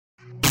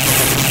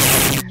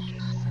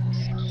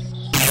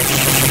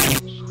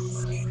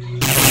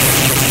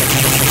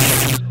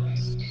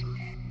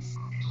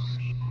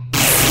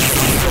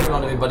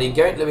everybody,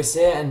 Geraint Lewis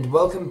here, and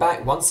welcome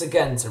back once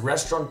again to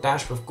Restaurant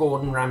Dash with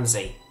Gordon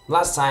Ramsay.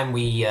 Last time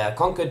we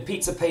conquered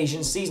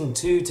Pt.7 Season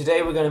 2,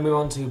 today we're going to move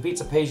on to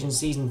Pt.7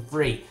 Season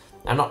 3.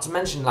 And not to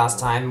mention last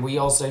time, we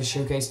also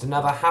showcased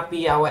another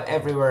Happy Hour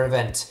Everywhere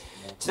event.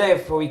 Today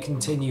before we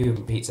continue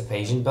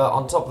Pt.7, but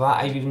on top of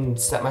that I've even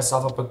set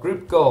myself up a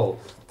group goal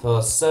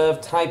for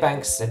serve Thai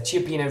Banks at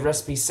Chiapino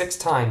recipe 6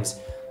 times.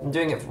 I'm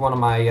doing it for one of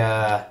my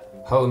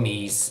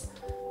homies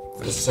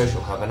for the social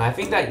hub, and I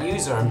think that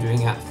user I'm doing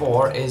that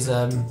for is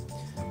oh,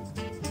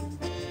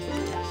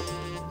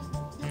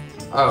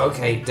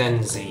 okay,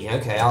 Denzi.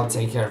 Okay, I'll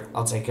take care of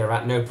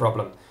that, no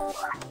problem.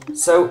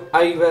 So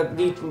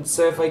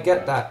so if I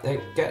get that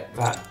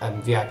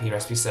VIP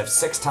recipe served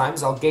 6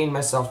 times, I'll gain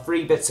myself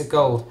 3 bits of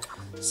gold.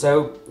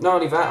 So not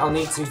only that, I'll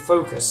need to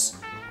focus.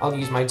 I'll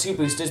use my 2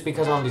 boosters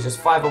because I'm only just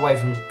 5 away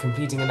from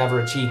completing another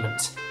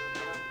achievement.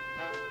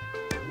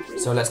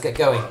 So let's get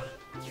going.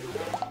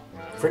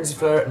 Frenzy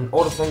Flare and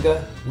Order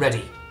Finger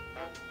ready.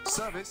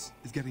 Service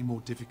is getting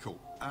more difficult.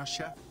 Our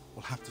chef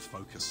will have to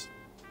focus.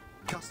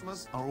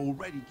 Customers are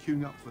already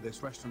queuing up for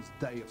this restaurant's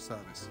day of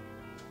service.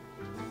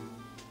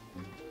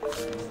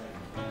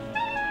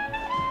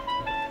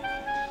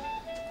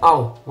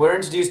 Oh, we're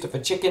introduced to the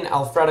chicken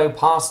Alfredo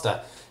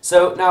pasta.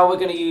 So now we're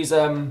going to use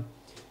the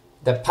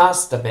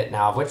pasta bit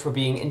now, which we're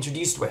being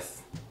introduced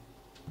with.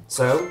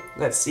 So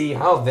let's see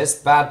how this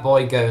bad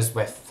boy goes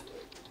with.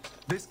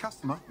 This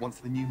customer wants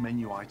the new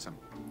menu item.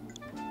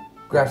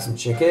 Grab some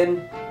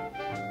chicken.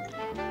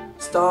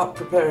 Start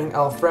preparing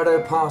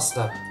Alfredo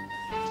pasta.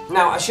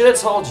 Now, I should have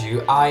told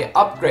you I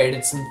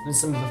upgraded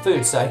some of the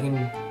food so I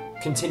can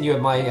continue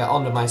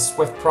onto my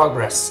swift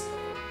progress.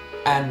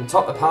 And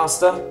top the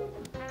pasta.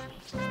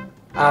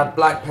 Add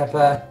black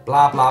pepper.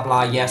 Blah blah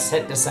blah. Yes,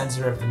 hit the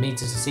center of the meat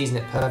to season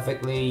it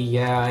perfectly.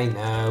 Yeah, I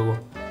know.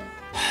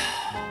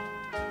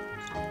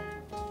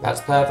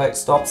 That's perfect.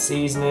 Stop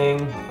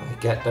seasoning. I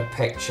get the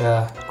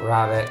picture.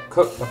 Grab it.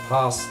 Cook the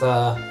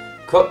pasta.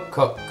 Cook,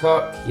 cook,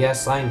 cook.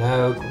 Yes, I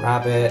know.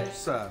 Grab it.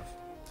 Serve.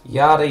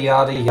 Yada,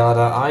 yada,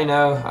 yada. I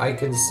know. I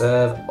can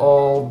serve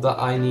all that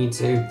I need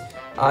to.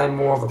 I'm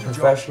more of a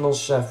professional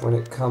chef when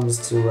it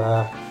comes to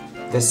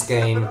this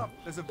game.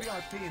 There's a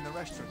VIP in the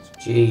restaurant.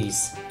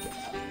 Jeez.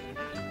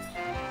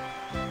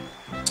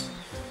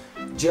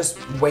 Just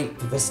wait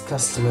for this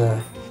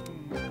customer.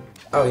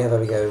 Oh yeah,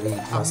 there we go. The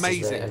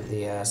pasta's ready and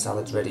the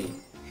salad's ready.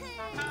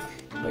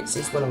 Wait,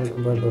 since when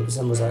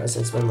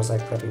was I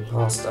prepping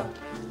pasta?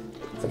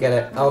 Forget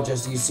it. I'll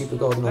just use Super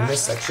Golden on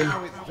this section.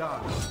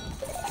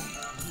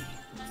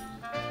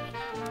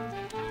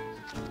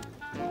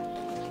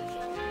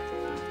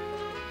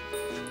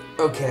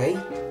 Okay.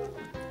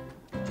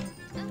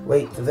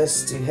 Wait for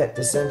this to hit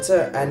the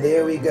center, and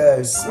here we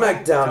go.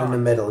 Smack down in the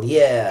middle.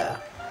 Yeah.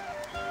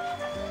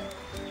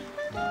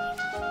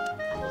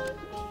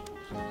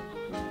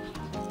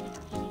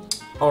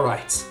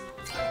 Alright.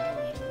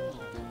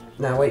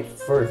 Now wait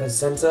for the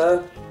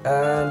center,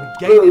 and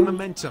gaining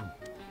momentum.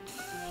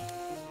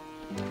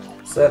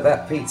 Serve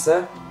that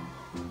pizza.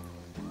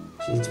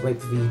 She needs to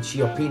wait for the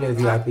Chiapino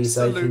VIP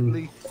so I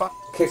can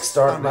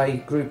kickstart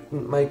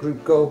my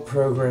group goal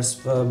progress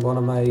for one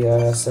of my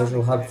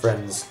social hub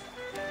friends.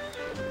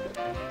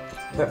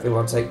 Hopefully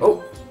won't take.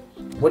 Oh,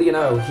 what do you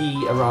know?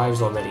 He arrives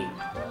already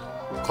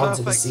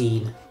onto the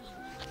scene.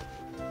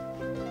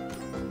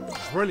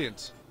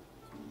 Brilliant.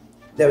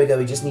 There we go,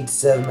 we just need to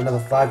serve him another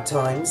 5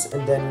 times,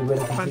 and then we will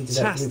have completed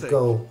that group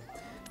goal.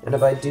 And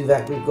if I do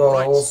that group goal,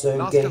 I'll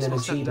also gain an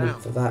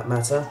achievement for that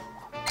matter.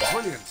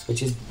 Brilliant.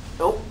 Which is,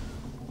 oh,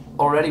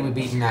 already we've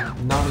beaten that.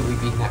 Not only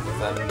we've beaten that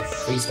with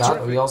 3 stars,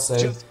 but we're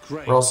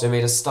also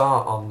made a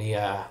start on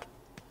the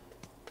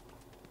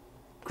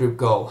group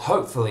goal.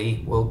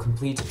 Hopefully, we'll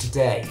complete it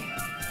today.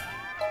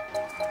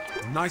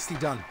 Nicely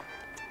done.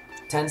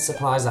 10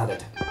 supplies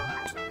added.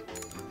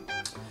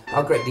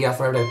 How great the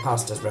Alfredo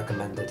pasta is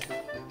recommended.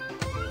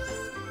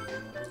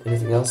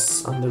 Anything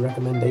else under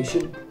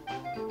recommendation?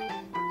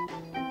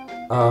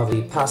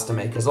 The pasta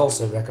maker is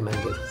also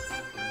recommended.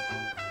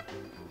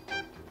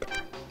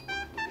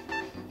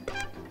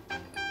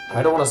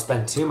 I don't want to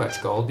spend too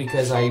much gold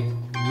because I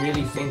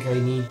really think I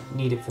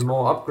need it for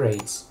more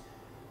upgrades.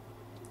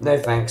 No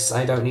thanks,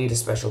 I don't need a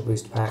special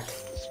boost pack.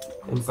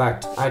 In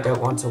fact, I don't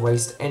want to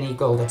waste any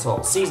gold at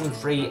all. Season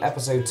 3,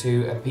 Episode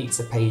 2 of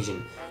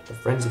Pt.7. The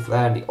Frenzy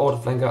Flare and the Order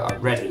Finger are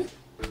ready.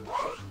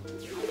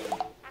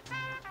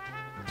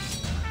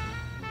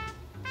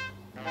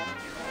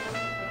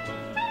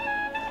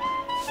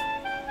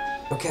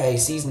 Okay,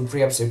 Season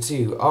 3, Episode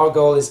 2. Our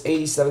goal is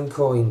 87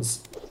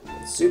 coins.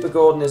 Super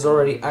Golden is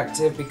already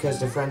active because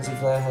the Frenzy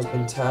Flare has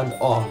been turned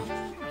on.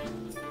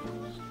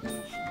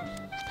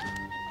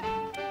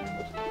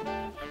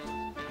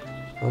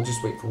 I'll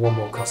just wait for one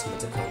more customer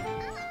to come.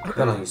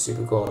 Then I'll use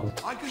Super Golden.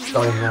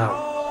 Starting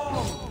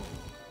now.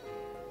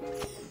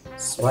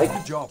 Spike.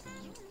 Good job.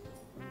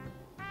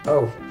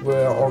 Oh,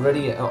 we're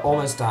already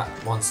almost at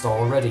 1 star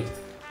already.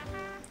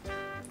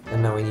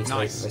 And now we need to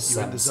wait for this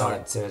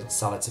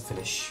salad to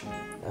finish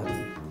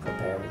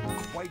preparing.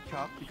 Wake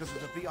up because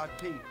of the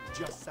VIP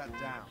just sat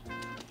down.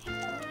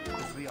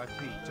 This VIP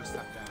just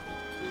sat down.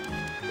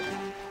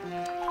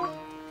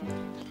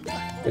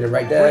 Did it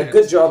right there. Brilliant.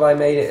 Good job. I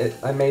made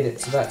it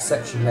to that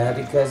section there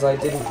because I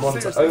didn't want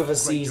to Seriously, over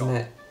season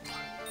it.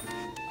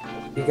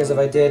 Because if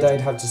I did, I'd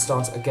have to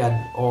start it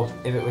again. Or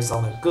if it was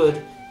on a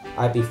good,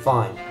 I'd be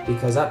fine.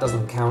 Because that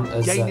doesn't count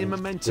as Gaining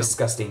momentum.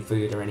 disgusting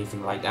food or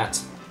anything like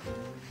that.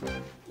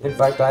 In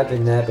fact, I've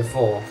been there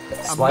before.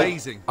 Swipe.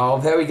 Amazing. Oh,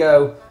 there we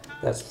go.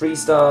 That's 3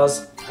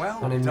 stars. Well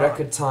And in done.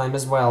 record time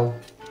as well.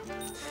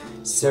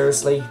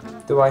 Seriously?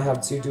 Do I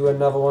have to do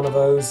another one of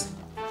those?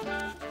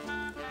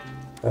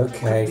 Okay,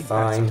 Couldn't be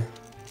fine. better.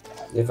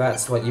 If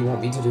that's what you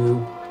want me to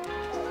do.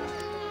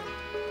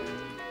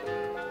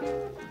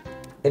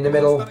 In the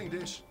middle, Stunning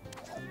dish.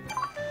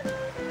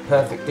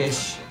 perfect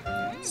dish.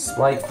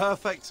 Swipe,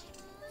 Perfect.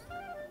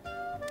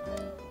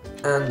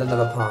 and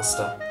another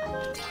pasta.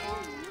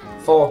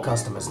 4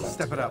 customers left.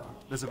 Step it up.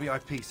 There's a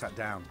VIP sat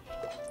down.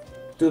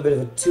 Do a bit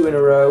of a 2 in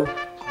a row.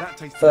 That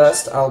tastes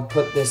First, I'll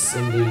put this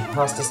in the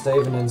pasta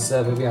stove and then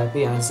serve a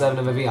VIP and serve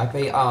another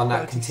VIP. Ah, and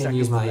that 30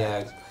 continues my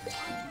seconds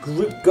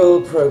group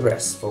goal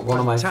progress for one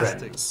of my Fantastic.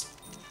 friends.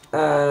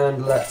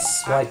 And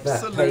let's swipe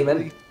that Absolutely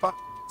payment.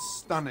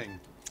 stunning.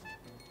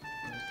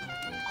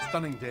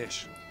 Stunning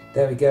dish.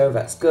 There we go,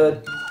 that's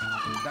good.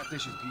 That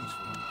dish is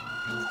beautiful.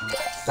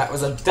 That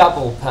was a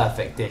double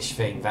perfect dish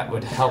thing that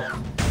would help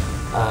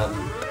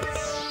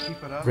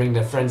Keep it up. bring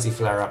the frenzy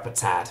flare up a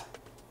tad.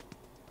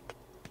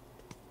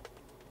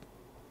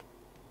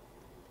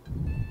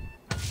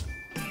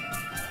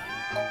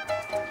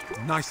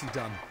 Nicely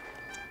done.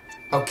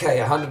 Okay,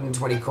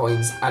 120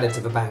 coins added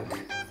to the bank.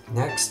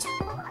 Next.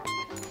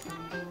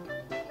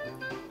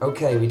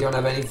 Okay, we don't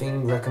have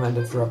anything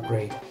recommended for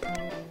upgrade.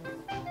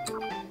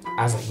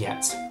 As of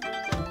yet.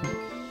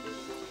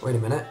 Wait a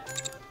minute.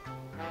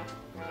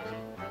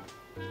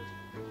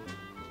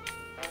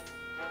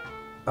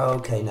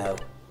 Okay, no.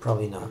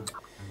 Probably not.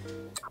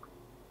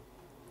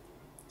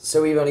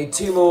 So we've only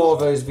 2 more of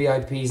those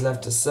VIPs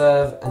left to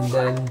serve, and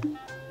then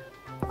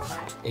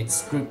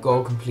it's group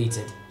goal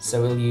completed.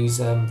 So we'll use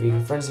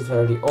the Frenzy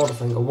Flare, the Order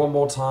Finger one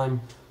more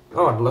time.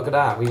 Oh, and look at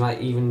that. We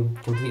might even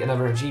complete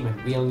another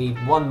achievement. We only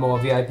need 1 more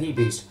VIP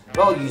boost. But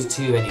I'll use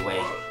 2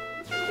 anyway.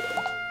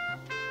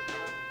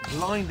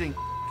 Blinding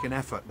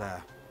effort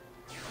there.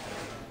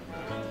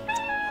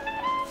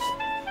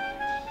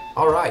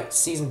 Alright,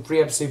 Season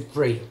 3, Episode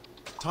 3.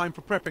 Time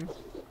for prepping.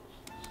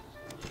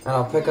 And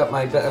I'll pick up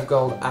my bit of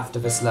gold after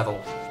this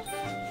level.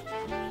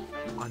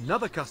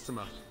 Another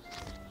customer.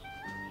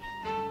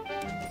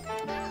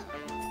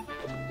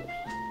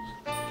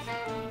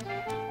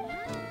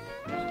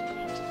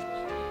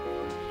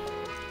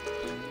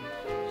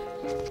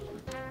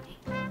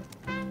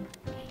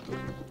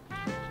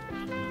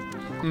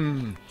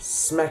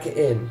 Smack it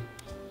in.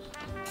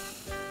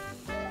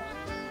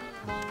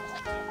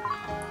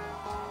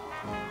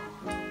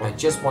 I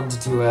just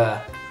wanted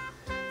to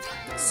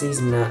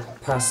season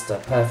that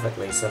pasta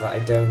perfectly so that I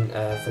don't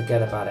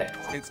forget about it.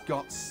 It's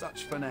got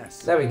such finesse.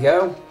 There we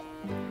go.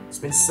 It's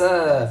been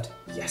served.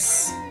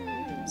 Yes.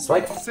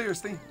 Swipe.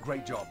 Seriously,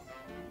 great job.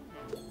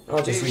 I'll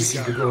just Here we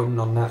receive go. the golden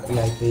on that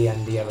VIP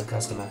and the other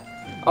customer.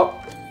 Oh.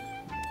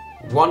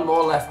 1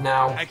 more left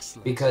now.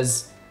 Excellent.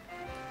 Because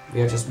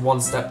we are just 1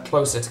 step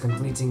closer to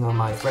completing on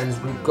my friend's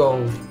group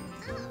goal.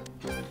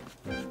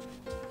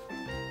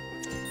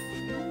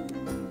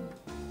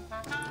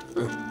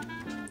 For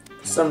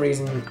some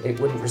reason it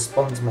wouldn't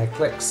respond to my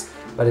clicks,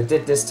 but it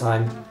did this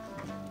time.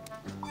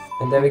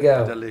 And there we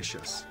go.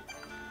 Delicious.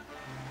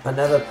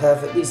 Another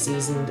perfectly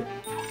seasoned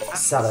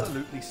salad.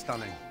 Absolutely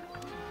stunning.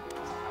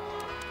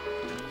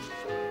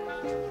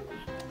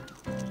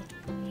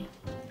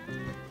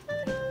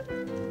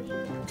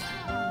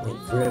 Wait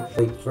for it,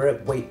 wait for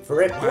it, wait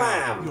for it. Wow,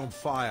 Wham! you're on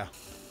fire.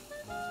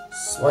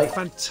 Swipe.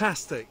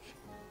 Fantastic.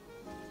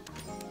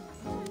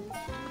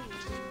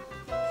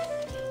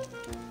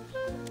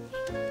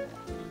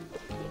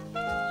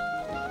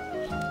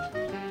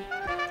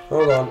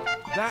 Hold on.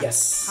 That's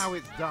Yes. how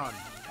it's done.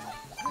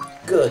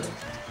 Good.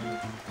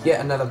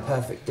 Yet another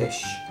perfect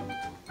dish.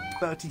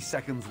 30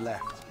 seconds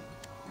left.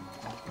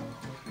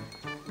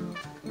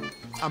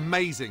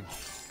 Amazing.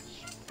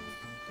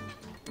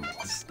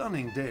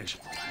 Stunning dish.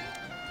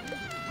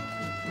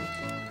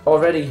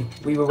 Already,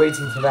 we were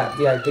waiting for that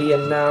VIP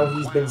and now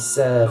he's been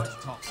served.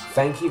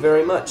 Thank you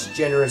very much,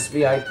 generous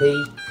VIP.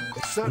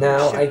 Certainly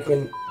Now I should-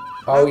 can...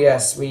 Oh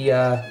yes, we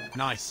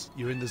Nice.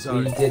 You're in the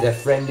zone. did a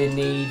friend in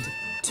need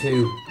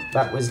 2.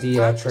 That was the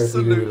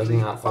trophy we were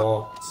looking out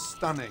for.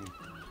 Stunning.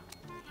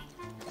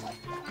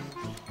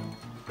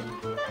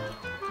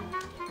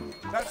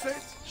 That's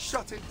it.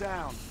 Shut it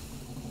down.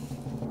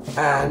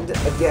 And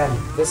again,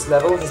 this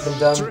level has been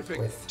done Terrific.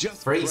 with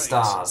Just 3 great.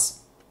 stars.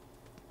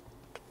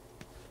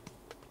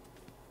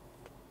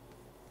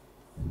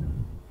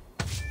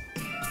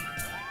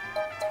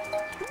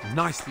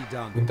 Nicely We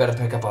done. better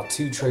pick up our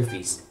 2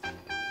 trophies.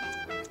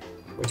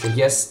 Which are,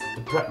 yes,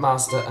 the Prep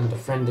Master and the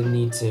Friend in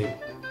Need 2.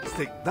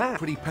 Stick that.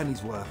 Pretty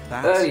pennies worth.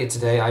 That. Earlier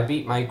today, I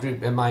beat my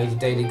group and my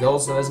daily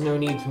goals, so there's no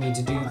need for me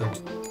to do them.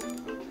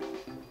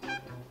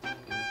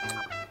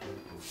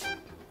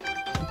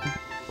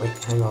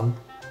 hang on.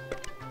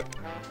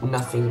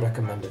 Nothing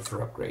recommended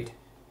for upgrade.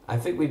 I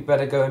think we'd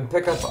better go and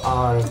pick up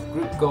our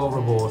group goal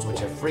rewards,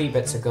 which are 3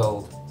 bits of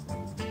gold.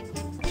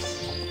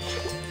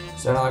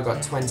 So now I've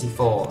got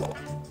 24.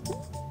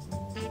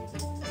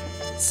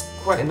 It's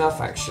quite enough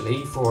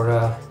actually for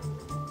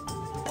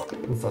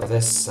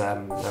this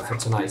for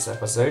tonight's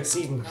episode.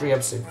 Season 3,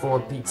 episode 4,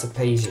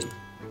 Pt.7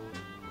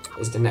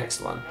 is the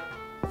next one.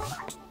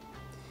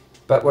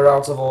 But we're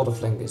out of order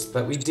flingers.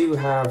 But we do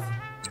have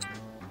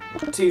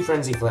 2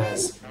 frenzy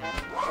flares,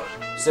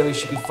 so we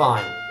should be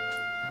fine.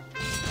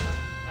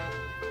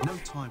 No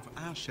time for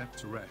our chef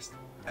to rest.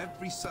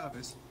 Every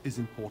service is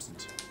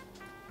important.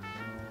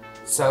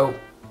 So,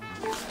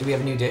 do we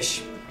have a new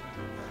dish?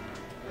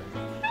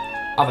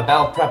 Oh, the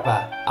bell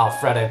pepper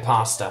Alfredo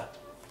pasta.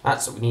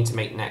 That's what we need to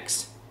make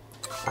next.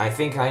 I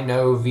think I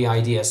know the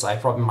idea, so I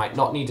probably might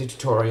not need a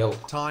tutorial.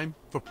 Time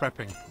for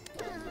prepping.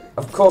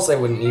 Of course I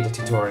wouldn't need a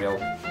tutorial.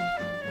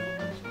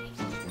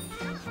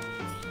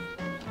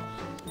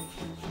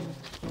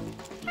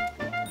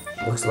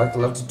 Looks like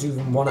I'll have to do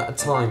them one at a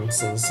time,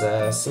 since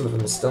some of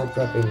them are still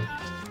prepping.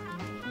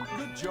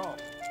 Good job.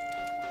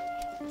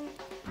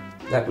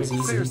 That was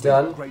easily Seriously,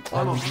 done. great.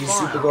 And I'm on use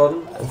fire. Super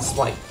Gordon and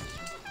swipe.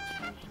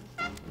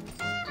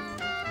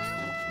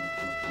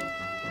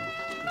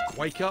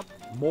 Wake up,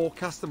 more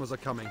customers are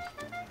coming.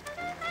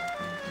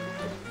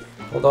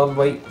 Hold on,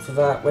 wait for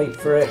that, wait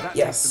for it. That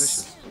Yes!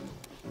 tastes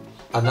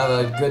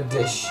Another good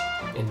dish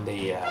in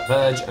the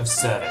verge of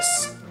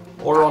service.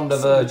 Or on the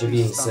verge of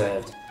being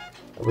served.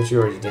 Which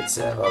you already did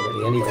serve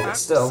already anyway, but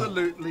still.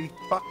 Absolutely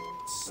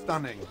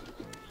stunning.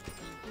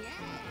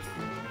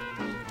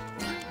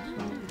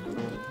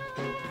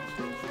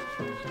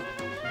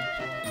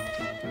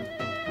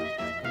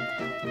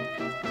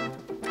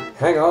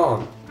 Hang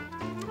on.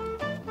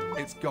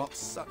 It's got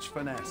such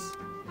finesse.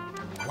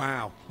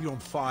 Wow, you're on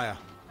fire.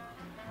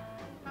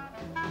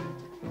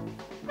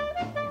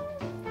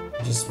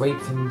 Just wait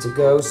for them to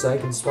go so I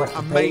can swipe the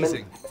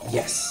Amazing. payment.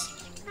 Yes.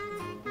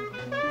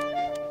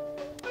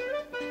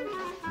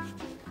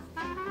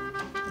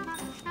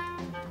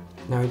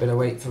 Now we better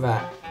wait for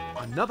that.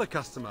 Another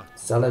customer.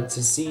 Salad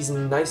to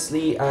season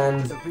nicely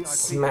and The VIP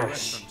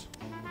smash. restaurant.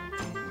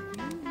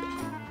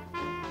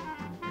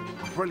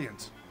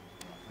 Brilliant.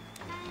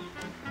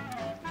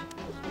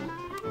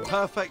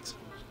 Perfect.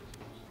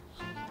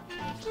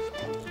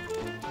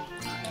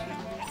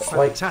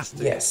 Swipe.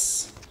 Fantastic.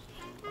 Yes.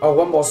 Oh,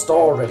 one more star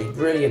already.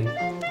 Brilliant.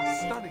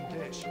 Stunning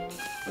dish.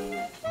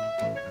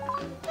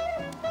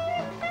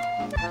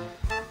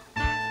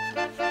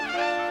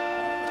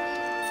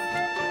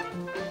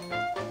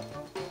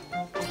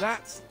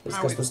 That's This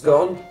how customer's it's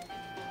done. gone.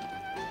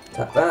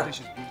 Tap that. Dish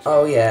is beautiful.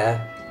 Oh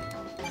yeah.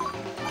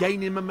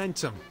 Gaining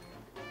momentum.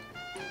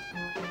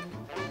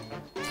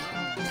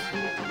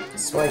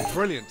 Swipe.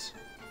 Brilliant.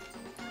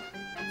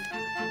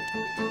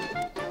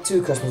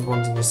 2 customers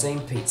wanting the same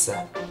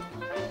pizza.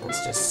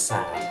 That's just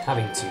sad.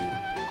 Having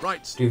to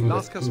Right. do them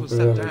Last with customer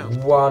set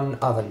down. one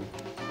oven.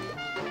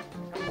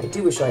 I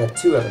do wish I had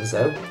 2 ovens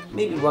though.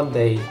 Maybe one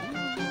day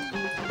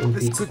in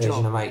This is Pizza good job.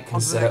 Pigeon I might On to the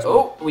consider. next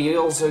Oh, we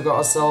also got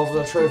ourselves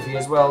a trophy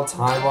as well.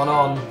 Tie one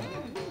on.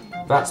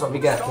 That's what we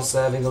get for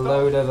serving a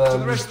load of To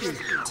the rescue.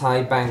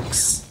 Thai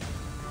banks.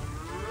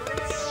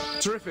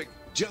 Terrific.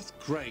 Just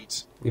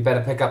great. We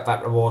better pick up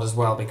that reward as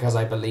well because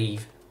I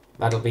believe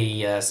that'll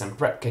be some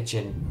prep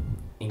kitchen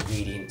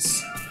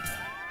ingredients.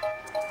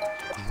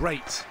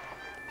 Great.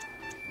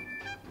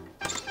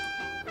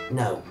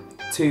 No,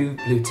 2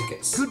 blue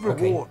tickets. Good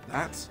Okay. reward,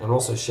 that. And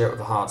also share it with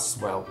the hearts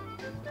as well.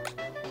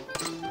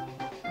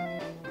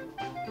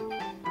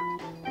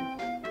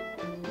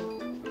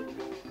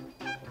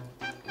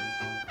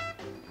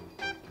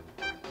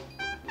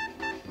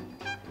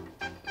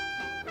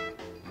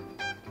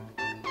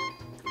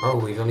 Oh,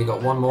 we've only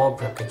got one more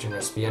prep kitchen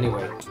recipe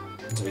anyway,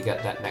 until we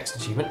get that next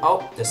achievement.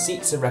 Oh, the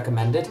seats are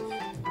recommended.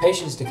 The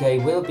patience decay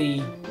will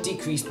be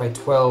decreased by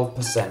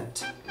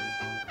 12%.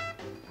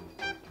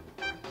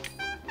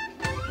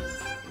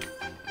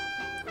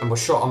 And we're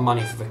short on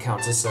money for the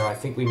counter, so I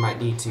think we might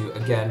need to,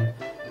 again,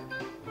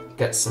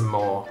 get some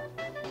more.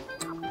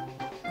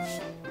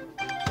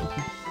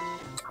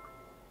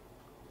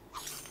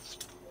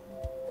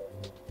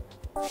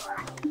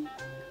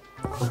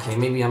 Okay,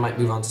 maybe I might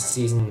move on to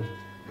season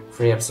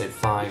 3, episode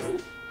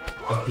 5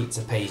 of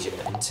Pizza Pageant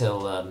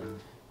until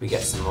we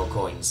get some more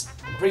coins.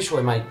 I'm pretty sure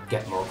we might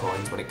get more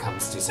coins when it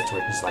comes to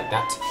situations like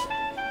that.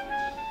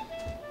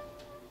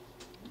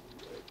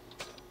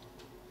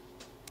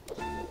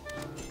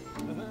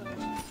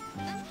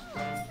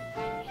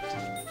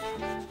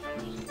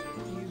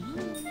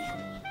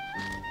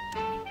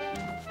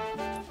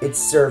 It's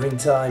serving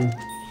time.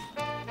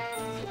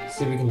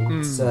 See if we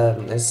can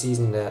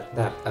season that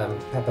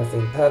pepper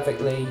thing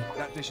perfectly.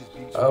 That dish is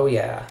beautiful. Oh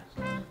yeah.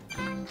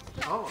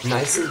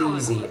 Nice and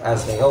easy,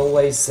 as they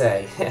always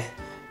say.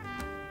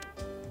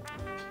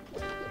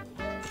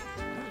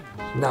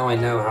 Now I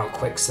know how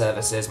quick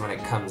service is when it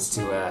comes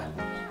to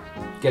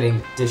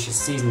getting dishes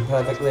seasoned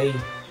perfectly,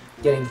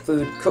 getting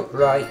food cooked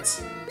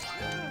right,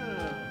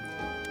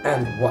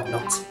 and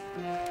whatnot.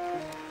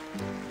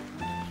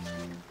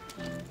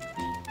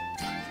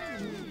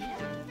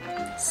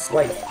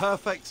 Swipe.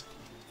 Perfect.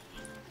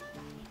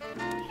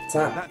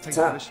 Tap, That tastes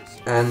tap,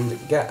 delicious.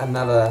 and get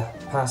another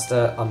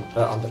pasta on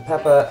the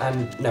pepper,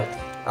 and no.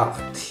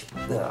 Oh,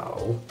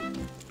 no.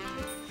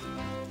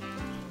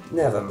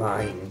 Never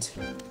mind.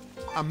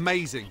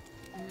 Amazing.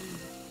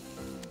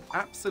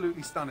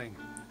 Absolutely stunning.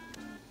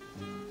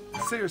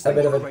 Seriously, A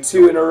bit of a great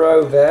 2 job. in a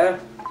row there.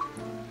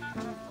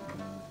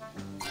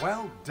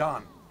 Well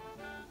done.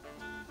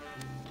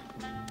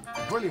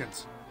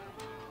 Brilliant.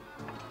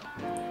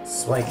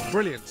 Swipe.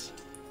 Brilliant.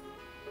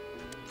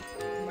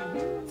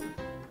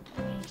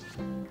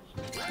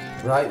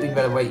 Right, we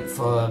better wait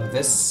for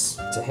this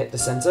to hit the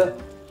center,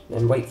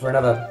 then wait for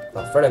another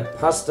Alfredo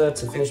pasta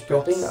to finish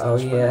prepping. Oh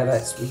yeah,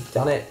 we've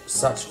done it.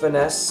 Such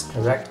finesse,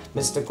 correct,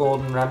 Mr.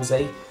 Gordon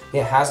Ramsay.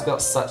 It has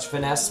got such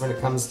finesse when it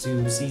comes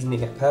to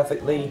seasoning it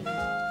perfectly.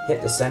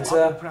 Hit the I'm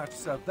center. proud to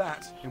serve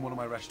that in one of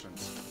my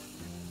restaurants.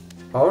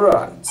 All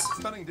right.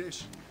 Stunning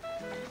dish.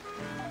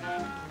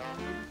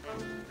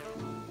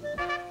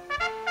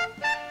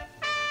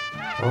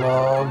 Come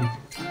on.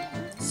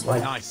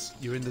 Swipe. Nice.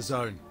 You're in the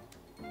zone.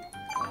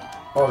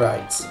 All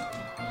right.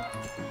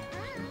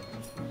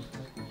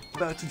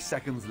 30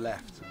 seconds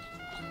left.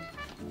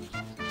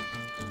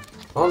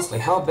 Honestly,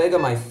 how big are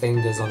my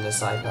fingers on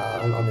this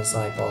iPad? On this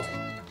iPod?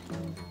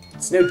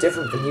 It's no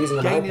different than using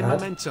an Gaining iPad.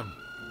 momentum.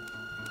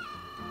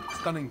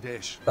 Stunning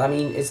dish. I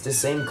mean, it's the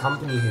same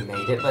company who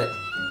made it, but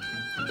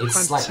it's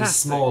slightly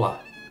Fantastic. smaller.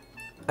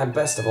 And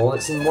best of all,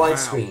 it's in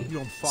widescreen,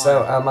 you're on fire.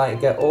 so I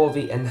might get all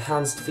the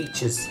enhanced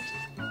features.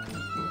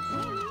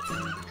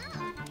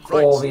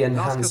 Right, All the last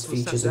enhanced customer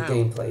features sat of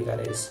down. gameplay,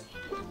 that is.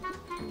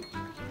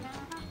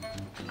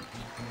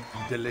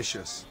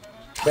 Delicious.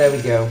 There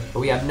we go. But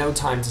we had no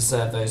time to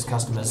serve those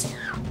customers.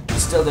 We're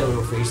still doing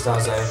a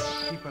 3-star zone.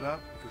 Keep it up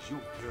because you're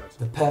good.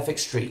 The perfect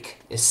streak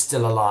is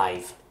still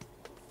alive.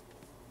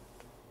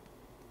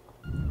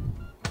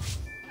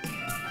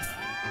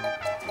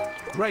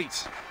 Great.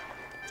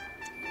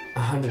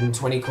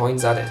 120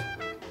 coins added.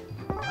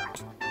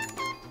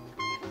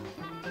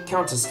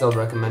 Counter's still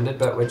recommended,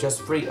 but we're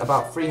just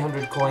about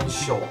 300 coins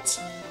short.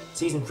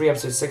 Season 3,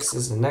 Episode 6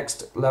 is the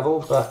next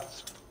level,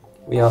 but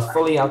we are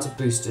fully out of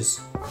boosters.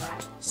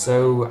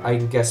 So I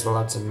guess we'll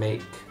have to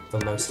make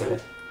the most of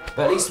it.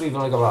 But at least we've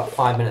only got about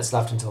 5 minutes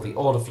left until the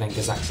order flink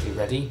is actually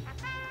ready.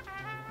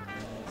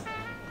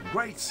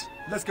 Great.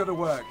 Let's go to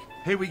work.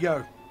 Here we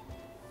go.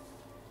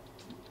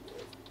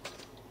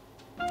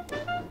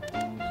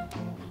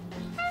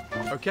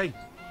 Okay,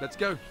 let's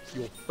go.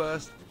 Your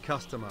first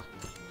customer.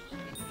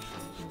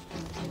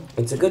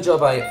 It's a good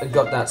job I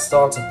got that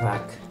starter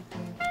pack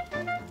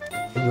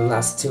in the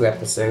last 2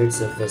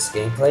 episodes of this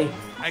gameplay,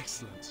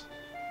 Excellent.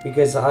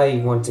 because I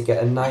want to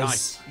get a nice,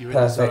 Nice, you're in the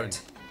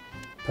perfect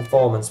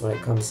performance when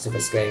it comes to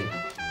this game.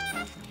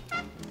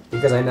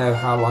 Because I know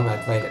how long I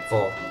played it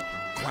for.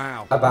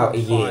 Wow. About a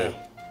on fire. year.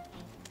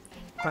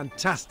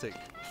 Fantastic.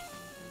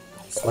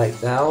 Swipe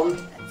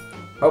down.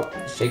 Oh,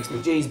 Shakes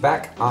McGee's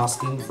back,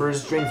 asking for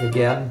his drink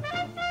again.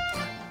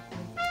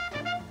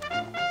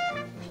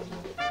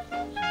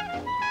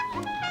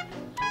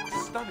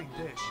 Stunning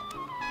dish.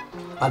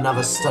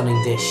 Another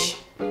stunning dish,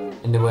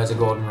 in the words of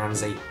Gordon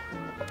Ramsay.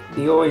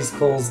 He always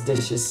calls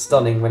dishes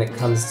stunning when it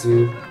comes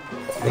to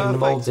making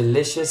them all Perfect.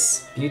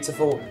 delicious,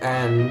 beautiful,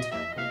 and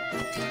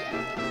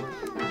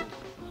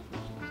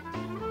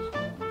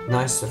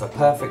nice with a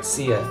perfect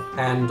sear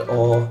and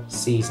or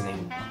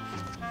seasoning.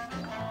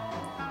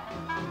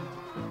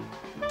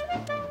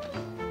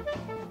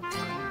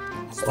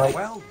 Swipe.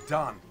 Well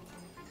done.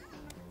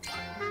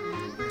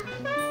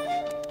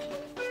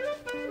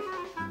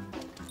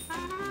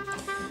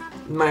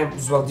 Might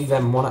as well do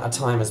them one at a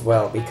time as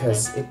well,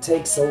 because it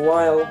takes a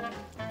while,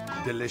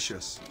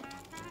 Delicious.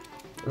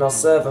 and I'll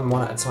serve them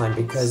one at a time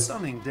because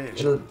Stunning dish.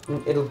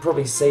 it'll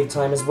probably save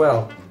time as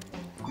well.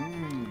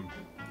 Mmm.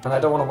 And I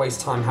don't want to waste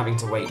time having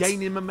to wait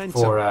Gaining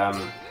momentum. for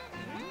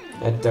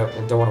I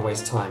don't want to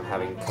waste time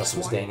having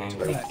customers getting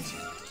angry, Correct.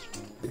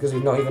 because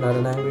we've not even had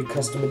an angry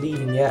customer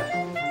leaving yet.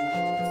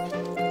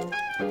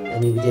 I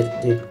mean, we did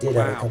have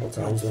a Wow, couple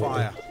times on when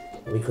fire.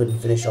 we couldn't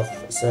finish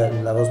off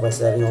certain levels by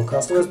serving all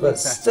customers, but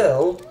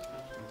still,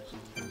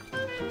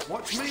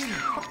 Watch me.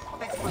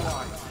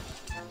 Expedite.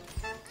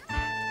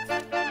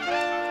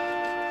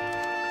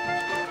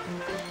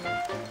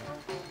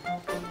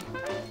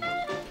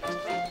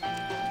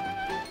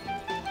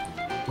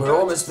 we're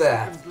almost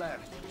there. Seconds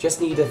left. Just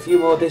need a few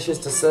more dishes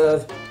to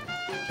serve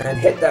and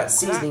hit that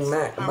seasoning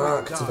That's how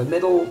mark it's to the done.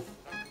 middle.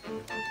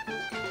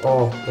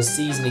 Or the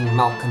seasoning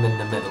Malcolm in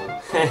the middle.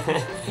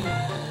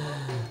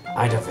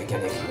 I don't think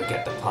any of you would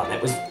get the pun.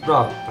 It was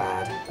rather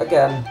bad.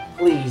 Again,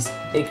 please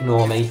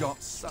ignore me.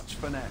 Got such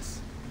finesse.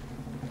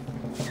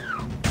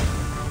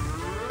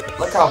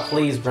 Look how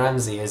pleased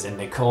Ramsay is in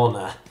the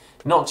corner.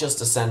 Not just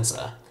a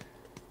censor.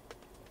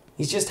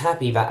 He's just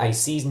happy that I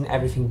season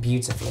everything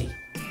beautifully.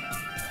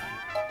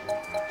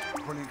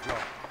 Brilliant job.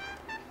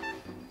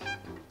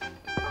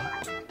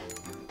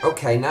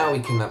 Okay, now we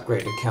can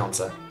upgrade the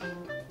counter.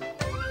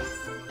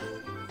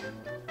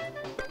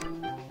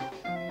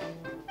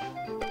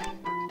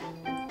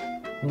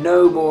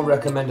 no more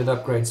recommended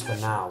upgrades for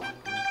now.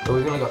 But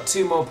we've only got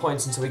 2 more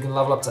points until we can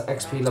level up to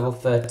XP level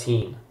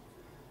 13.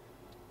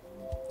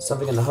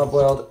 Something in the hub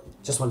world,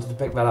 just wanted to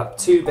pick that up.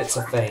 2 bits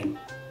of fame.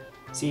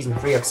 Season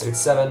 3, episode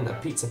 7, a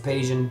pizza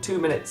Pasian, 2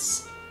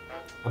 minutes.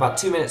 About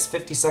 2 minutes,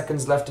 50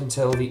 seconds left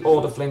until the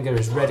order flinger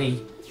is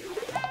ready.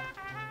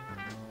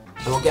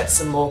 And we'll get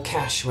some more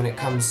cash when it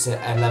comes to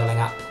leveling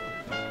up.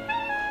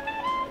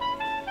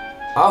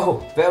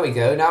 Oh, there we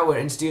go. Now we're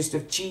introduced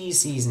with cheese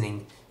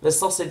seasoning. The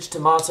sausage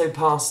tomato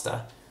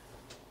pasta.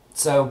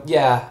 So,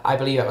 yeah, I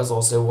believe that was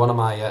also one of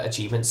my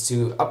achievements,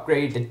 to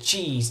upgrade the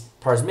cheese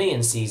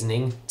Parmesan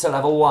seasoning to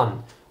level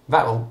 1.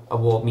 That will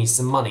award me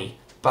some money,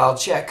 but I'll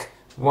check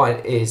what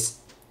it is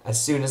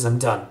as soon as I'm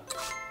done.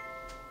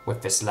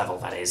 With this level,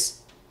 that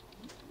is.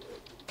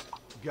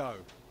 Go.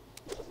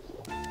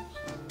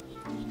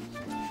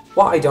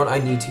 Why don't I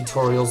need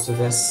tutorials for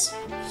this?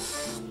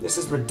 This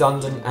is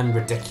redundant and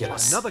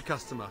ridiculous. Another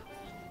customer.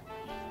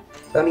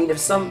 I mean, if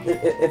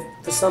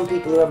for some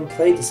people who haven't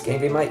played this game,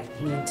 they might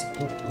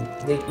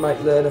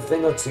learn a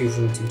thing or two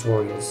from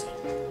tutorials.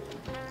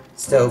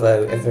 Still,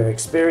 though, if they're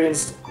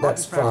experienced,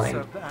 that's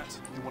fine.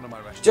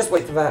 Just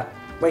wait for that.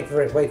 Wait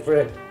for it. Wait for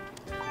it.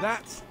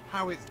 That's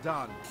how it's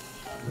done.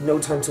 No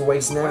time to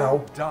waste now.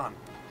 Well done.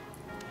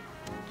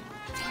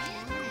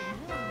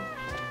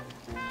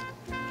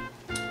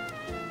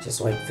 Just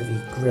wait for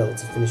the grill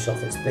to finish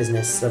off its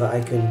business so that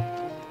I can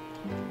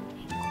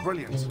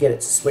Brilliant. get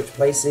it to switch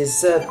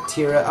places.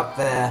 Tira up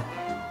there.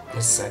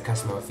 This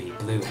customer with the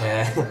blue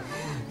hair.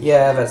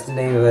 Yeah, that's the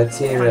name of her,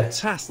 Tira.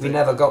 Fantastic. We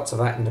never got to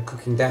that in the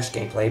Cooking Dash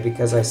gameplay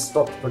because I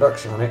stopped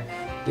production on it.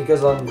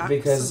 Because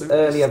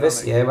earlier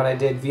this year when I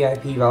did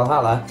VIP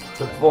Valhalla,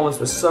 the performance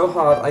was so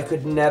hard I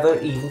could never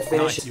even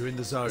finish it. You're in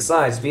the zone.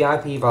 Besides,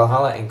 VIP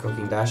Valhalla in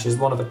Cooking Dash is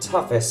one of the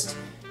toughest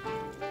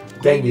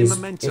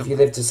games if you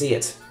live to see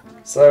it.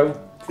 So,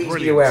 please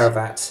be aware of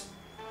that.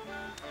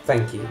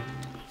 Thank you.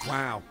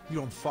 Wow,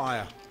 you're on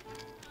fire.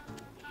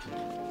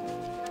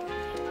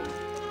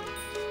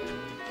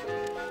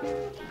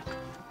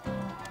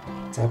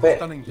 Tap it.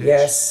 Stunning dish.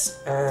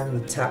 Yes,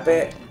 and tap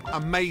it.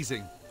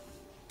 Amazing.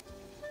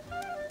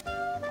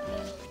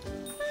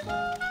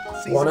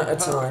 One at a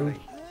time.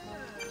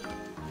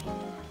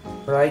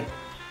 Right.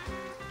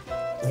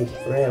 Wait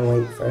for it,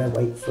 wait for it,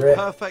 wait for it.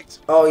 Perfect.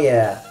 Oh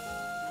yeah.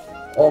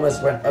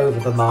 Almost went over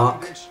the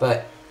mark,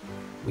 but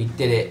we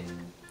did it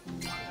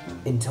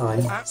in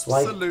time.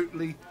 Swipe.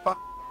 Absolutely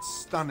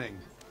stunning.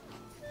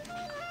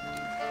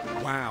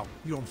 Wow,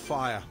 you're on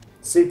fire.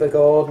 Super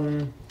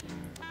Gordon.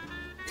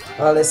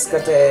 Alice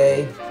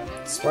Scotty.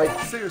 Swipe.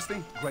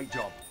 Seriously, great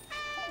job.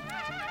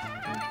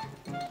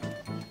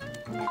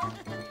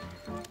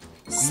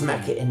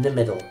 Smack it in the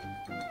middle.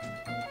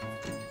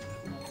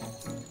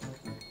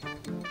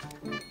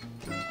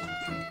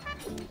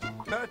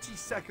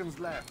 Seconds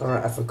left.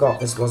 Alright, I forgot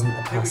this wasn't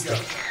a pasta.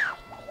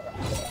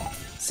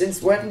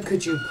 Since when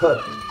could you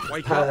put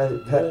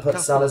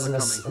salads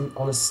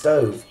on a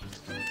stove?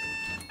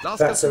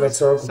 That's a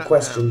rhetorical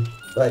question,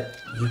 but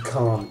you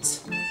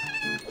can't.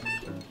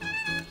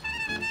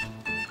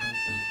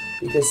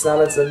 Because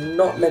salads are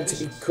not meant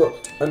to be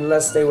cooked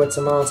unless they were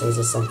tomatoes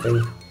or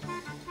something.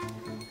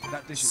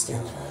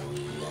 Still,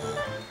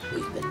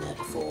 we've been there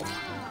before.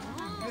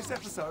 This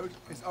episode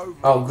is over.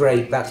 Oh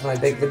great, that's my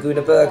big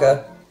Laguna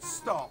burger.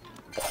 Stop.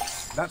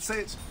 That's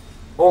it.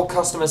 All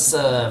customers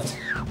served.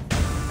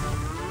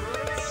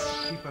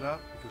 Keep it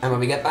up. And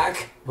when we get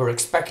back, we're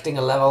expecting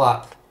a level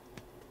up.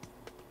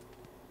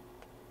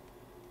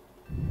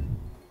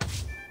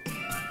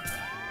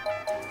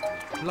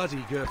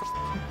 Bloody good.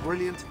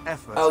 Brilliant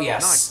effort. Oh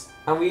yes. Nice.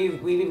 And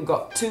we've even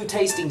got 2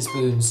 tasting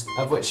spoons,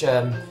 of which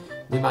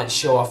we might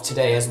show off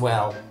today as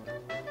well.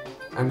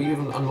 And we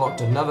even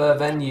unlocked another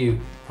venue,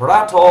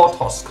 Prato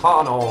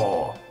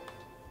Toscano.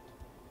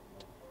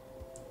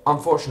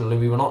 Unfortunately,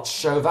 we will not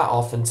show that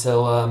off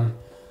until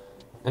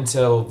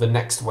the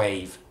next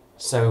wave.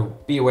 So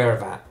be aware of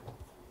that.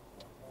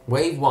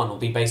 Wave 1 will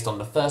be based on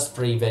the first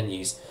 3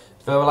 venues.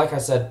 Though, like I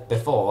said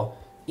before,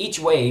 each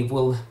wave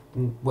will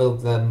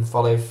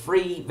follow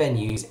 3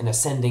 venues in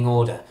ascending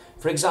order.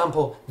 For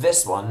example,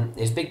 this one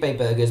is Big Bay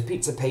Burgers,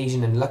 Pizza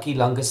Pasian and Lucky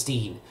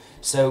Lungostine.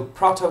 So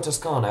Prato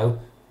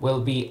Toscano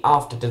will be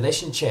after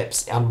Delicious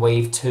Chips and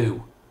Wave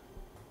 2.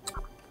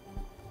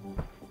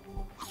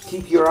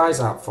 Keep your eyes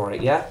out for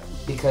it, yeah?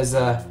 Because,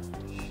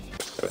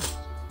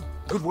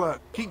 Good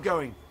work. Keep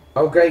going.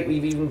 oh great,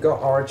 we've even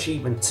got our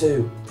achievement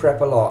too.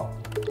 Prep a lot.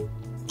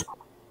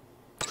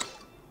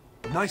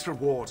 Nice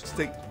reward.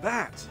 Stick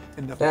that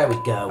in the There we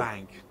go.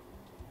 bank.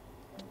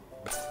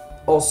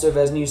 Also,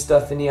 there's new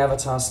stuff in the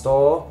Avatar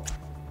store.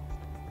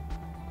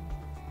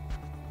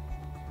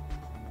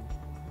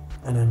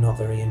 And I'm not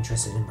very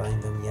interested in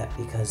buying them yet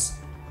because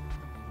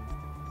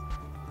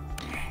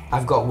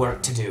I've got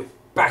work to do.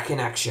 Back in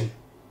action.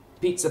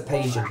 Pizza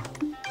Pasian,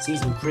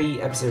 Season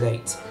 3, Episode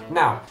 8.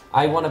 Now,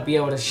 I want to be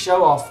able to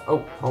show off...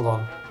 Oh, hold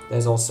on.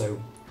 There's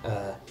also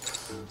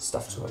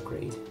stuff to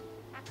upgrade.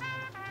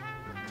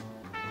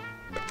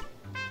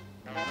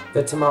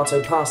 The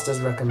tomato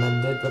pasta's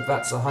recommended, but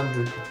that's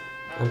 100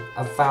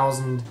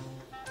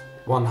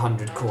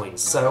 1,100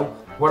 coins. So,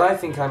 what I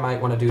think I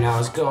might want to do now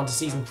is go on to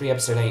Season 3,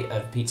 Episode 8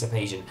 of Pizza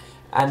Pageant.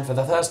 And for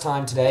the first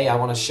time today, I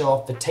want to show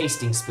off the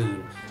tasting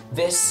spoon.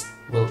 This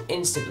will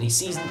instantly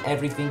season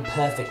everything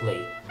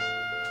perfectly.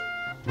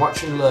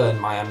 Watch and learn,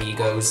 my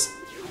amigos.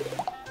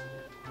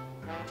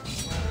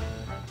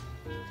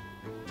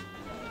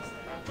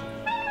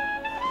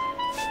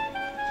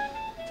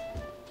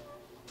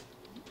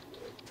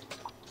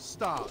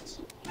 Start.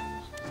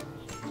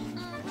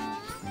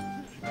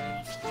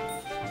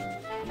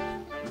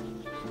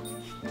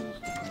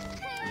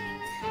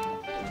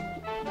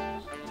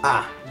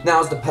 Ah,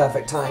 now's the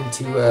perfect time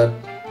to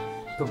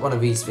put one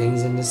of these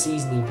things in the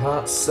seasoning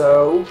part,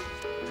 so...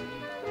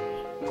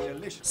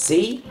 Delicious.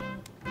 See?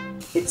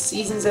 It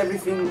seasons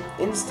everything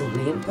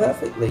instantly and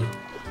perfectly.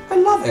 I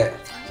love it!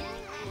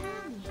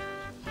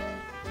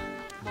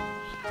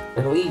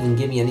 It'll even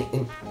give me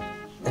an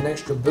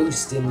extra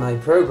boost in my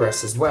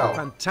progress as well.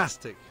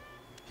 Fantastic.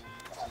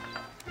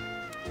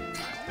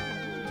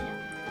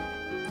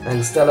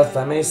 And Stella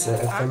Famosa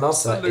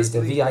is the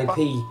Absolutely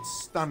VIP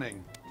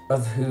stunning.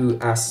 of Who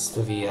Asks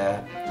for the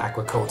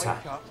Aquacota.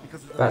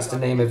 That's the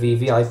name of the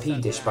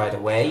VIP dish, by the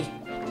way.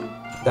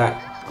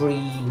 That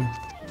green...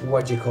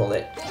 what do you call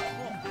it?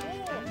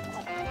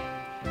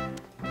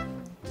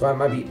 So I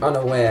might be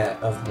unaware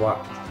of what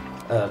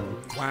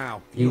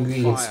Wow, the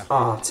ingredients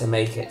are to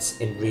make it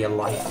in real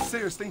life.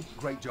 Seriously,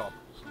 great job.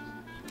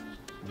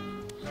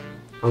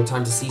 No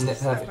time to season it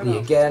perfectly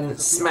again.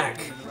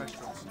 Smack!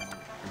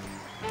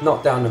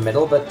 Not down the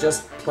middle, but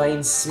just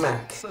plain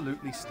smack.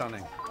 Absolutely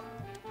stunning.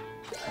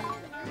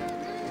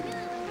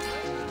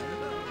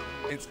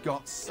 It's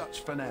got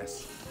such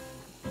finesse.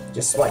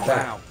 Just like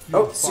that. Wow,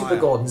 Oh, you're Super fire.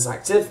 Gordon's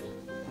active.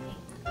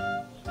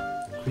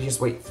 We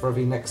just wait for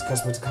the next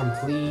customer to come,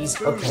 please.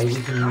 Okay, we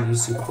can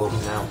use Super Gordon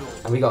now.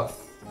 And we got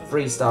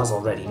 3 stars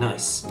already.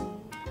 Nice.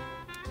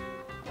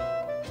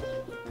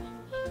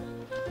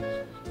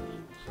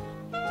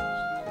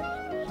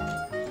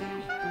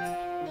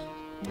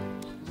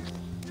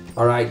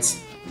 Alright,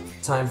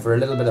 time for a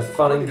little bit of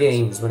fun and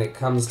games when it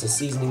comes to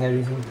seasoning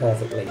everything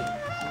perfectly.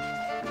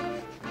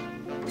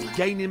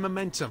 Gaining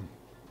momentum.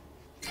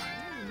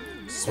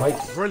 Swipe.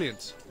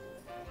 Brilliant.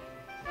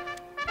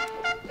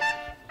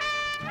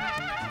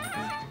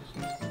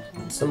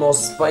 Some more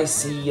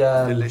spicy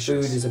food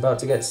Delicious. is about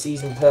to get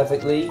seasoned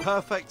perfectly.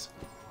 Perfect.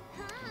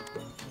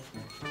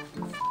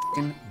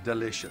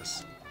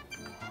 Delicious.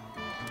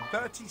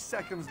 30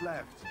 seconds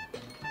left.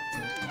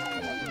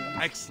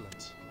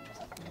 Excellent.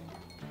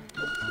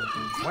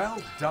 Well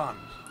done.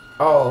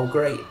 Oh,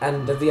 great.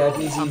 And the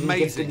VIPs even Amazing.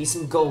 gifted me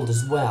some gold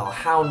as well.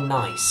 How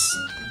nice.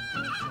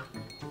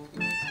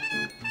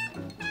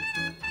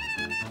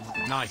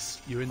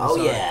 Nice. You're in the Oh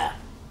zone. yeah.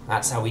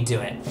 That's how we do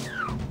it.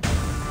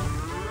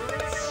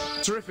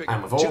 Terrific.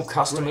 And with all Just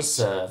customers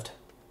great. served.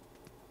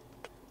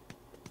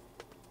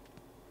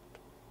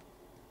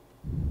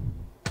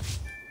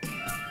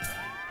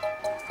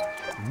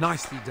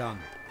 Nicely done.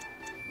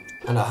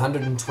 And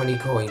 120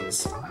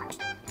 coins.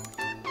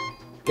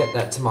 Get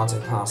that tomato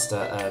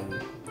pasta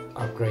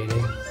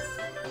upgraded.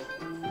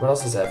 What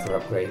else is there for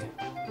upgrade?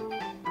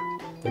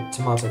 The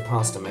tomato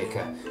pasta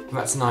maker.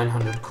 That's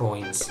 900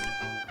 coins.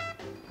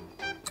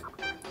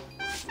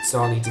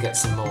 So I'll need to get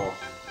some more.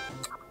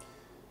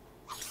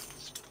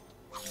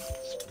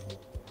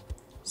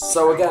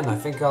 So again, I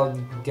think I'll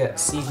get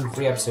Season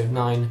 3, Episode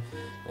 9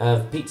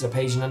 of Pizza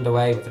Pageant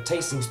underway with a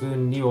tasting spoon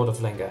and new order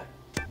flinger.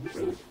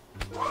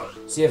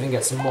 See if I can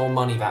get some more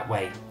money that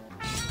way.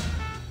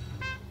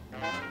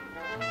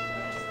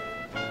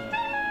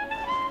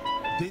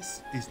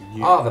 This is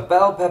new. Ah, the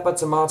bell pepper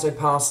tomato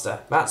pasta.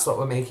 That's what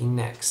we're making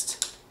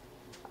next.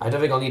 I don't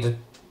think I'll need a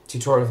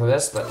tutorial for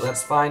this, but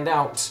let's find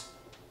out.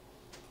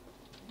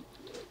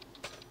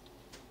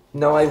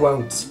 No, I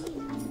won't.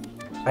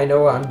 I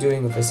know what I'm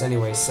doing with this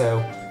anyway, so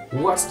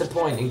what's the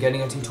point in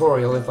getting a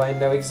tutorial if I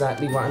know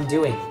exactly what I'm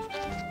doing?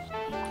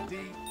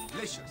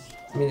 Delicious.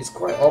 I mean, it's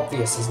quite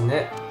obvious, isn't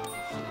it?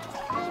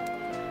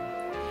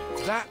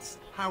 That's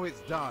how it's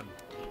done.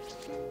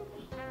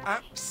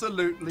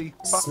 Absolutely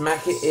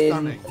Smack it in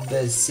stunning.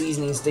 the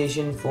seasoning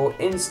station for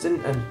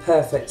instant and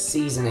perfect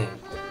seasoning.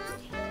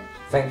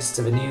 Thanks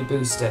to the new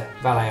booster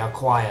that I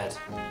acquired.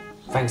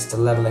 Thanks to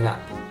leveling up.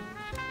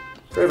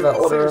 Prove that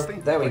order. Seriously?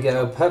 There we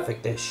go.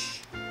 Perfect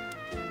dish.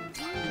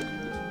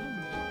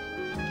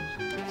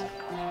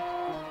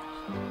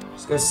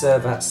 Let's go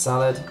serve that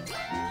salad.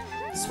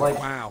 Swipe.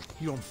 Wow,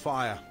 you're on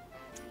fire.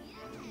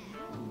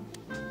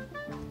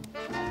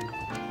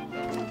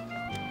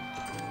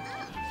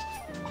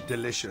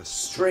 Delicious.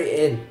 Straight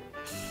in.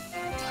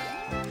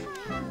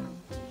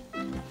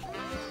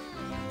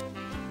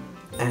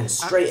 And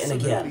straight in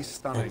again. Absolutely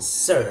stunning. And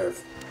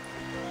serve.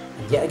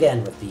 And yet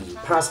again with the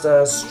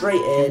pasta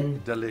straight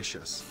in,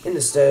 Delicious. in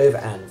the stove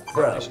and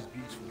throw. This is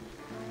beautiful.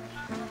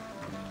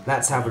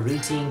 That's how the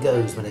routine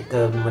goes when it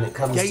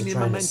comes to Gaining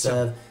trying momentum. to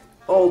serve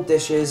all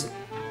dishes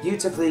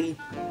beautifully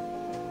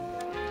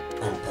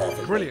and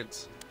perfectly.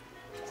 Brilliant.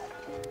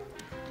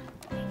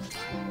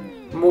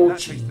 More That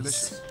tastes cheese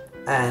delicious.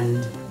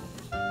 and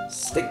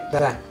Stick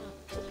that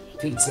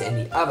pizza in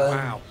the oven.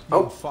 Wow,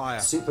 Oh, fire.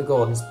 Super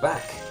Gordon's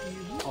back.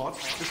 Odd,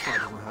 this guy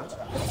doesn't hurt.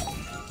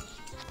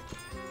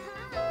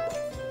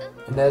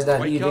 And there's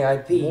that new Wake up, more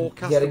VIP yet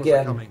customers are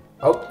again. coming.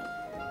 Oh,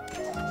 in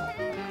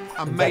fact,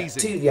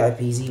 Amazing. 2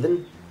 VIPs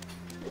even.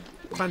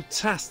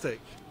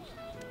 Fantastic.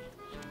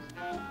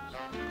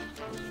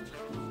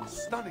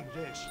 Stunning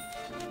dish.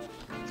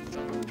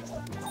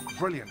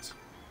 Brilliant.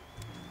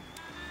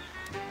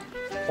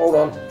 Hold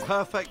on.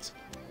 Perfect.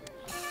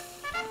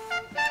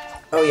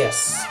 Oh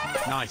yes.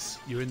 Nice.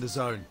 You're in the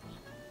zone.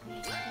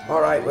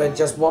 Alright, we're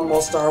just 1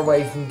 more star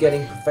away from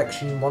getting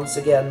perfection once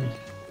again.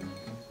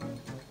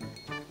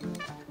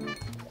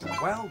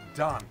 Well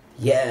done.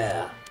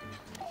 Yeah.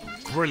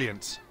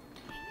 Brilliant.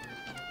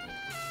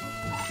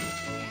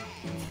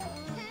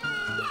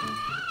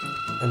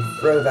 And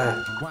throw that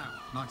Wow.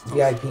 Nice toss.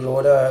 VIP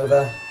order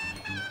over.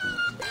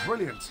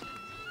 Brilliant.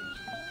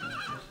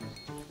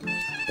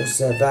 We'll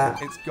serve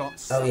that. It's got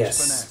such yes.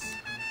 finesse.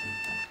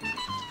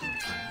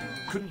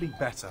 Couldn't be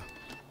better.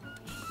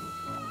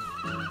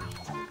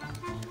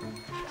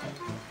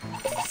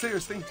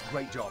 Seriously,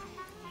 great job.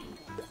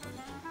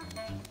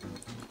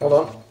 Hold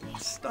on.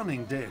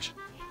 Stunning dish.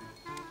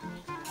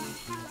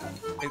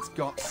 It's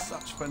got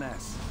such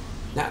finesse.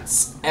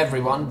 That's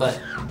everyone, but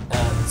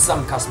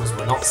some customers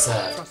were not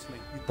served. Trust me.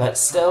 But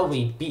still,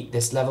 we beat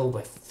this level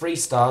with 3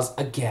 stars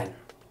again.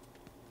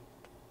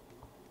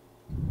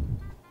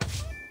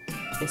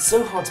 It's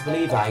so hard to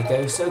believe I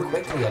go so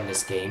quickly on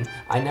this game,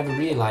 I never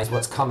realise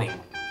what's coming.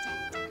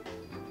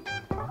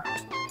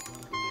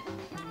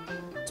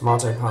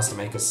 Tomato pasta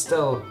maker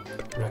still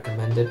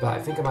recommended, but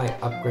I think I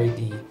might upgrade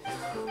the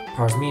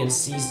Parmesan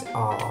season.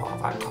 Oh,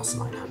 that costs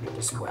 900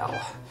 as well.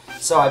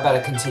 So I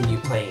better continue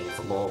playing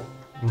for more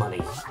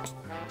money.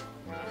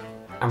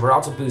 And we're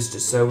out of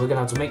boosters, so we're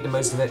gonna have to make the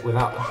most of it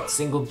without a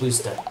single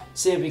booster.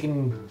 See if we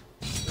can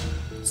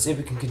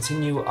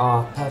continue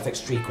our perfect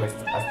streak with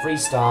a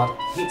 3-star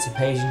Pizza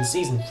Page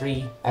Season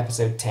 3,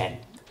 Episode 10.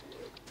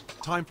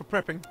 Time for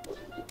prepping.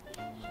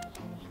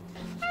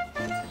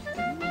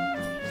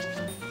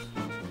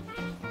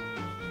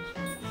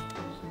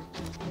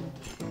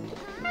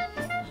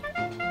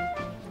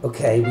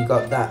 Okay, we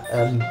got that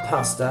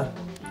pasta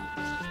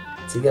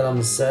to get on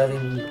the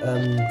serving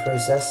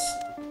process.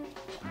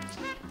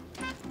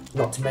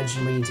 Not to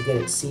mention we need to get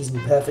it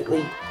seasoned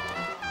perfectly,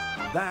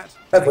 That.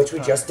 of which we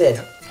just did.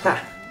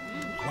 Ha!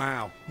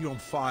 Wow, you're on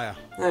fire.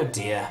 Oh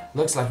dear,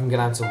 looks like I'm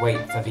gonna have to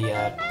wait for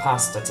the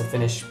pasta to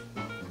finish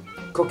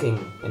cooking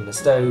in the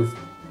stove.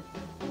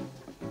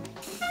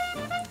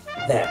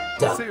 There,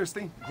 done.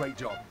 Seriously, great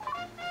job.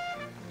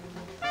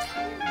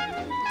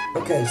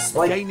 Okay,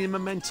 swipe. Gaining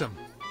momentum.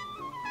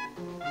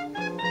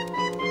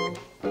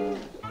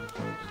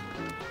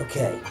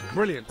 Okay,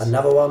 Brilliant.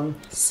 another one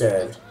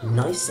served.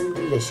 Nice and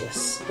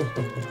delicious.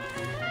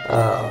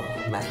 Oh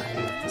man, I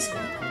love this game.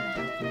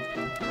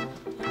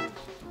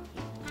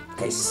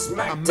 Okay,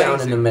 smack down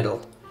in the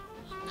middle.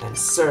 And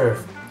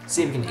serve.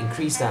 See if we can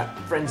increase that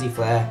frenzy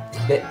flare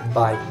bit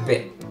by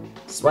bit.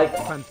 Swipe.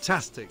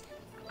 Fantastic.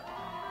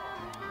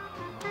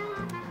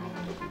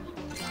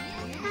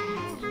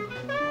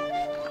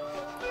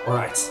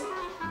 Alright.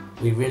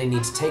 We really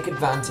need to take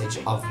advantage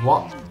of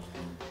what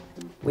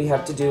we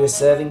have to do with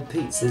serving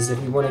pizzas if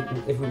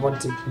we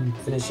want to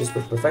finish this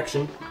with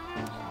perfection.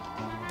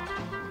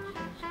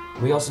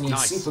 We also need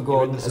Nice. Super You're in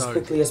Gordon the as zone.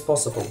 quickly as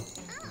possible.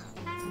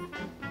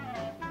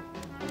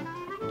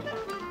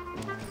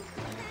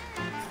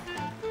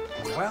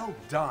 Well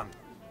done.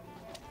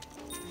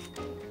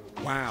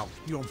 Wow,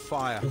 you're on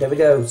fire. And there we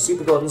go,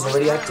 Super Gordon's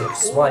already active.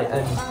 Swipe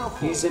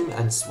and use him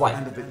and swipe.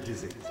 And a bit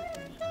dizzy.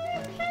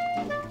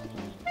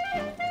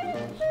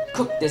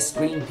 Cook this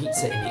green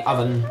pizza in the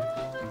oven.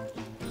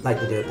 Like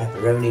we do with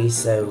pepperoni,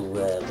 so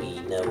we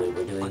know what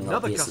we're doing,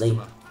 Another obviously.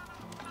 customer.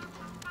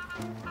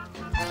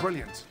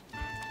 Brilliant.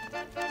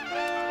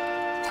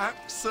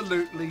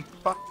 Absolutely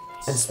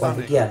And swipe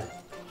stunning. again.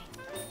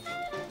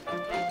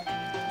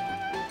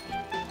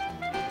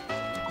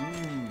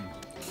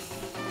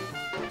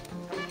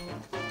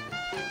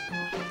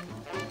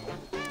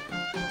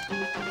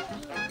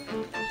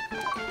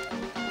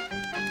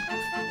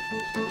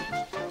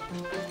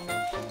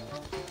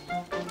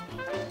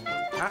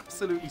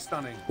 Absolutely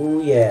stunning.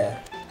 Oh yeah.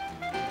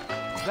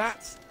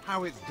 That's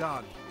how it's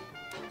done.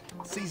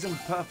 Seasoned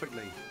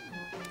perfectly.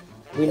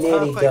 We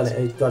nearly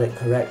Perfect. got it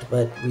correct,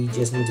 but we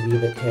just need to be a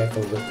bit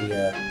careful with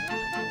the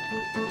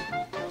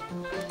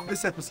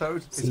This episode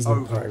is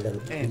season part over. a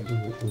little End.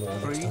 more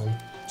next 3, time.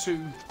 2,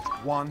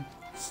 1,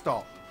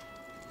 stop.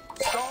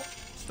 Stop,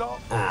 stop,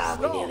 Ah,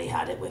 we stop. nearly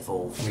had it with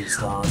all 3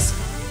 stars.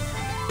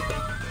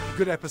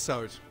 Good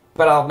episode.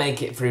 But I'll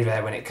make it through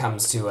there when it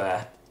comes to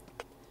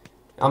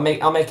I'll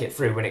make it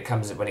through when it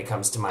comes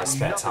to my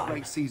spare Another time.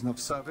 great season of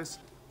service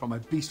from a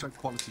bistro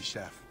quality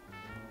chef.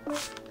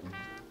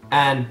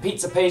 And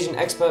Pizza Patient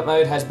Expert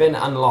Mode has been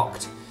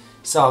unlocked.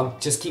 So I'll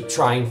just keep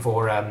trying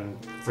for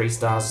 3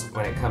 stars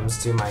when it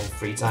comes to my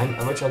free time,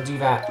 and which I'll do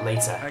that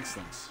later.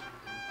 Excellent.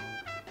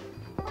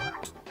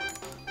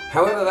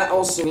 However, that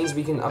also means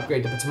we can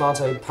upgrade the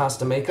tomato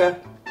pasta maker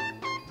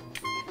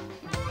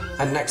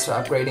And next for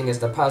upgrading is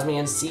the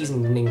Plasmian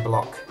Seasoning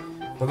Block.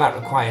 But that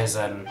requires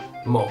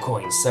more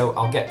coins, so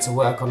I'll get to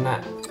work on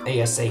that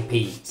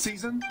ASAP.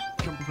 Season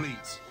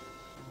complete.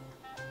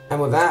 And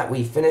with that,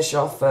 we finish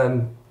off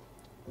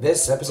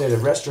this episode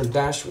of Restaurant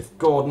Dash with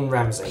Gordon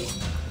Ramsay.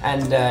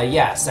 And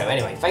yeah, so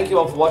anyway, thank you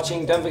all for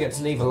watching. Don't forget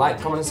to leave a like,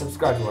 comment, and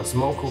subscribe if you want some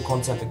more cool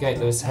content for Gate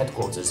Lewis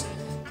headquarters.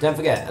 Don't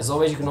forget, as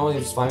always, you can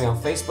always find me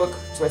on Facebook,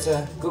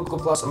 Twitter, Google+,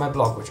 and my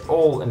blog, which are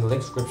all in the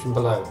link description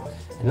below.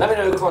 And let me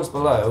know in the comments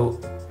below.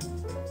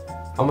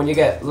 And when you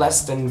get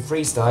less than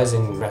 3 stars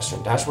in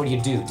Restaurant Dash, what do?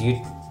 Do you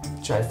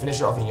try to finish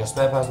it off in your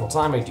spare personal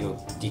time, or do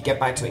you get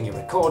back to it in your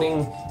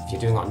recording? If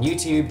you're doing it on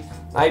YouTube,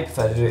 I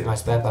prefer to do it in my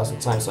spare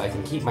personal time so I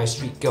can keep my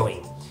streak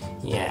going.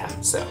 Yeah,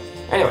 so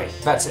anyway,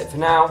 that's it for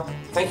now.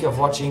 Thank you all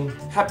for watching,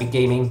 happy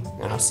gaming,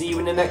 and I'll see you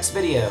in the next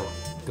video.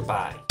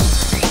 Goodbye.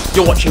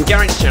 You're watching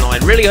Geraint's channel. I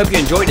really hope you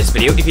enjoyed this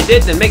video. If you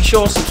did, then make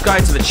sure to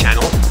subscribe to the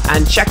channel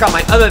and check out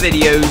my other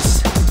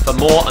videos for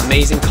more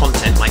amazing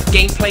content like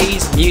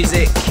gameplays,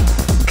 music,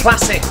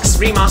 classics,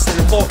 remastered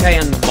in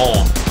 4K, and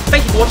more.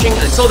 Thank you for watching,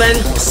 and until then,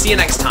 we'll see you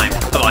next time.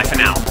 Bye-bye for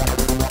now.